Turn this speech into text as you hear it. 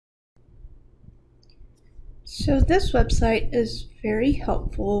So this website is very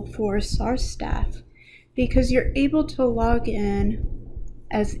helpful for SAR staff because you're able to log in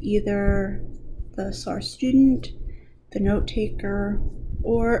as either the SAR student, the note taker,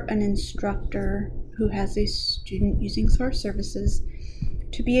 or an instructor who has a student using SAR services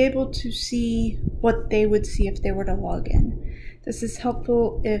to be able to see what they would see if they were to log in. This is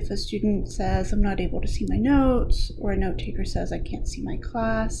helpful if a student says, I'm not able to see my notes, or a note taker says, I can't see my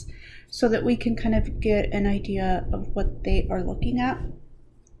class, so that we can kind of get an idea of what they are looking at.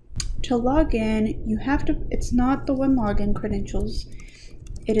 To log in, you have to, it's not the one login credentials,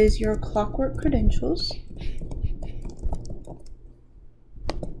 it is your Clockwork credentials.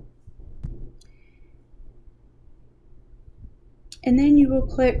 And then you will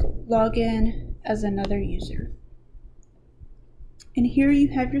click Login as another user. And here you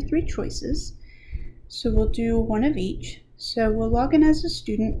have your three choices. So we'll do one of each. So we'll log in as a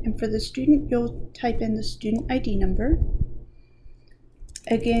student, and for the student, you'll type in the student ID number.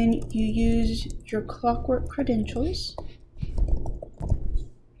 Again, you use your Clockwork credentials.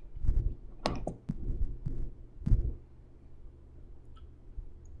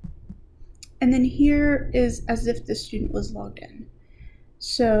 And then here is as if the student was logged in.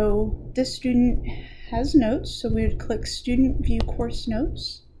 So this student has notes, so we would click Student View Course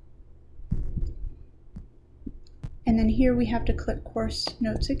Notes. And then here we have to click Course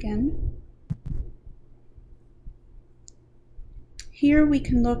Notes again. Here we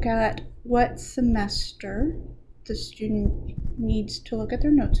can look at what semester the student needs to look at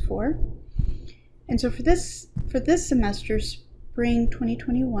their notes for. And so for this semester, Spring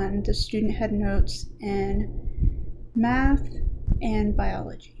 2021, the student had notes in math and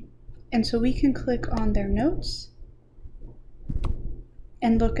biology. And so we can click on their notes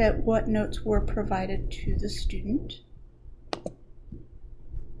and look at what notes were provided to the student.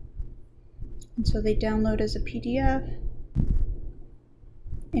 And so they download as a PDF,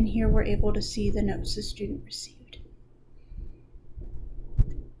 and here we're able to see the notes the student received.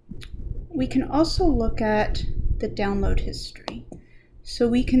 We can also look at the download history. So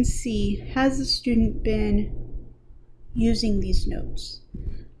we can see, has the student been using these notes?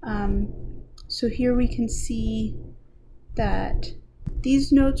 So here we can see that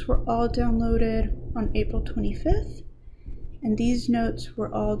these notes were all downloaded on April 25th, and these notes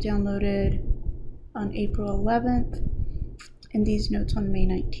were all downloaded on April 11th, and these notes on May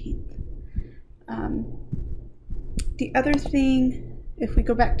 19th. The other thing, if we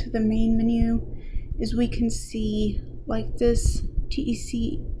go back to the main menu, is we can see, like this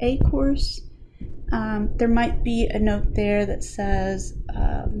TECA course, there might be a note there that says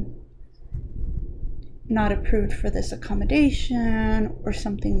not approved for this accommodation or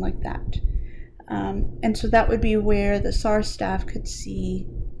something like that. And so that would be where the SAR staff could see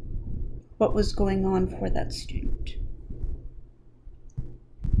what was going on for that student.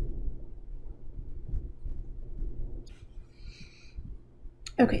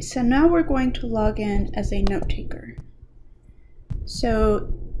 Okay, so now we're going to log in as a note taker.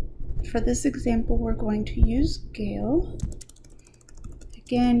 So for this example, we're going to use Gail.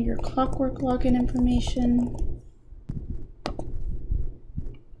 Again, your Clockwork login information.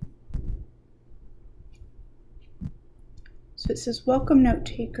 So it says welcome note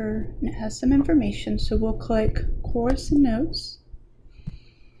taker, and it has some information. So we'll click course and notes.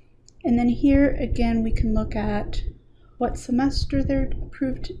 And then here again, we can look at what semester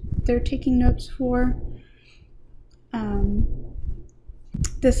they're taking notes for.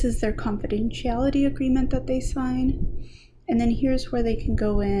 This is their confidentiality agreement that they sign. And then here's where they can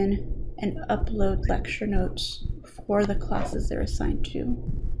go in and upload lecture notes for the classes they're assigned to.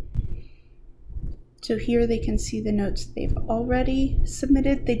 So here they can see the notes they've already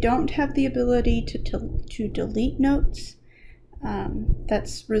submitted. They don't have the ability to delete notes.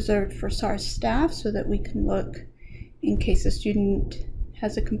 That's reserved for SAR staff so that we can look in case a student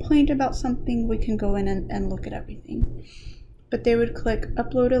has a complaint about something, we can go in and look at everything. But they would click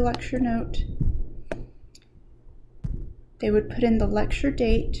upload a lecture note. They would put in the lecture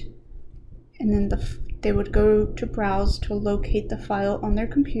date, and then they would go to browse to locate the file on their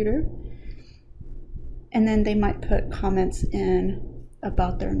computer. And then they might put comments in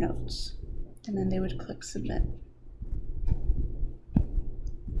about their notes. And then they would click submit.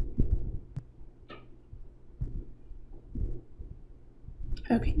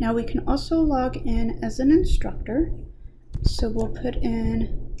 Okay, now we can also log in as an instructor. So we'll put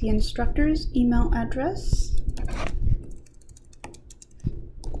in the instructor's email address.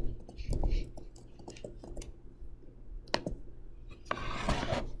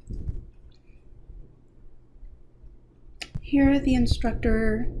 Here the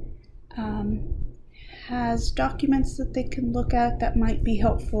instructor has documents that they can look at that might be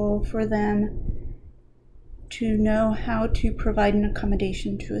helpful for them to know how to provide an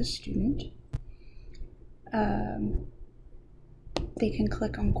accommodation to a student. They can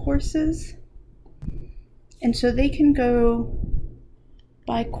click on courses, and so they can go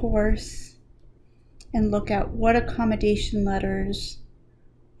by course and look at what accommodation letters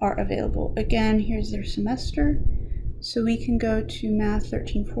are available. Again, here's their semester. So we can go to Math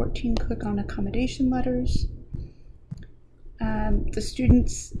 1314, click on accommodation letters. The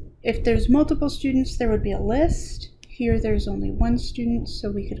students, if there's multiple students, there would be a list. Here there's only one student, so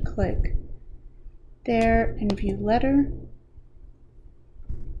we could click there and view letter.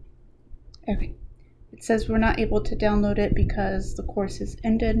 Okay, it says we're not able to download it because the course has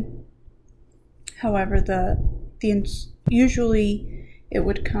ended. However, usually it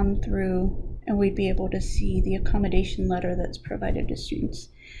would come through and we'd be able to see the accommodation letter that's provided to students.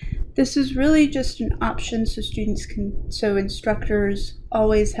 This is really just an option so instructors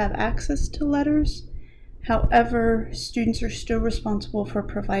always have access to letters. However, students are still responsible for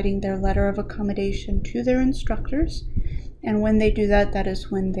providing their letter of accommodation to their instructors. And when they do that, that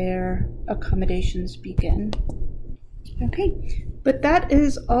is when their accommodations begin. Okay, but that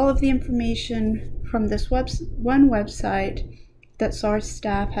is all of the information from this one website that SAR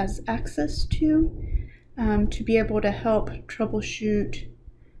staff has access to be able to help troubleshoot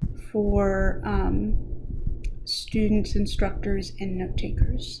for students, instructors, and note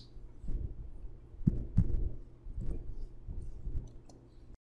takers.